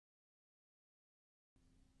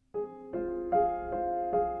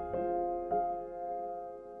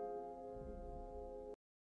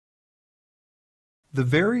The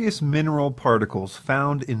various mineral particles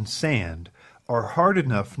found in sand are hard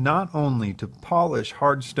enough not only to polish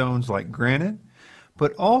hard stones like granite,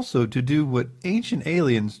 but also to do what ancient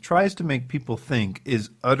aliens tries to make people think is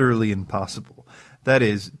utterly impossible, that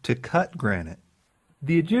is, to cut granite.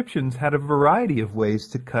 The Egyptians had a variety of ways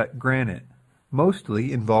to cut granite,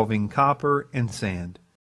 mostly involving copper and sand.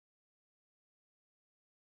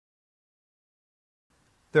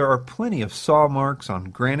 There are plenty of saw marks on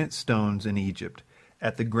granite stones in Egypt,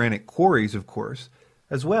 at the granite quarries, of course,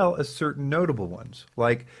 as well as certain notable ones,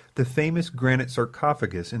 like the famous granite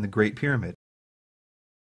sarcophagus in the Great Pyramid.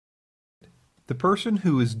 The person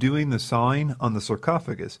who was doing the sawing on the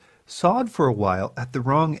sarcophagus sawed for a while at the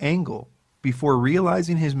wrong angle before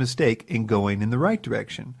realizing his mistake and going in the right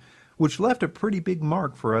direction, which left a pretty big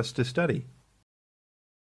mark for us to study.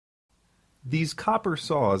 These copper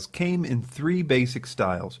saws came in three basic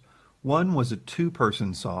styles. One was a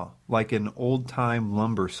two-person saw, like an old-time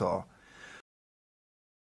lumber saw.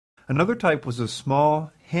 Another type was a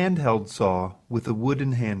small, handheld saw with a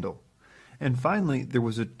wooden handle. And finally, there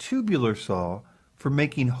was a tubular saw for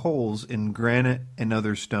making holes in granite and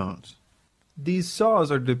other stones. These saws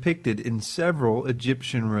are depicted in several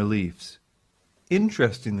Egyptian reliefs.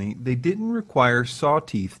 Interestingly, they didn't require saw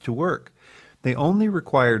teeth to work. They only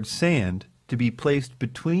required sand to be placed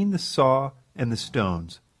between the saw and the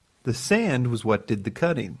stones. The sand was what did the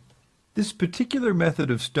cutting. This particular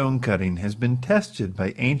method of stone cutting has been tested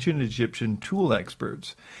by ancient Egyptian tool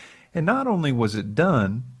experts, and not only was it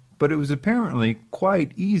done, but it was apparently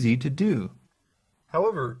quite easy to do.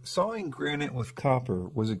 However, sawing granite with copper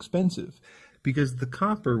was expensive because the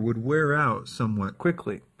copper would wear out somewhat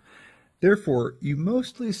quickly. Therefore, you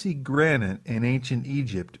mostly see granite in ancient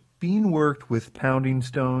Egypt being worked with pounding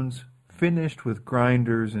stones, finished with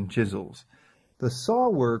grinders and chisels. The saw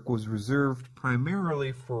work was reserved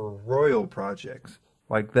primarily for royal projects,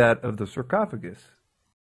 like that of the sarcophagus,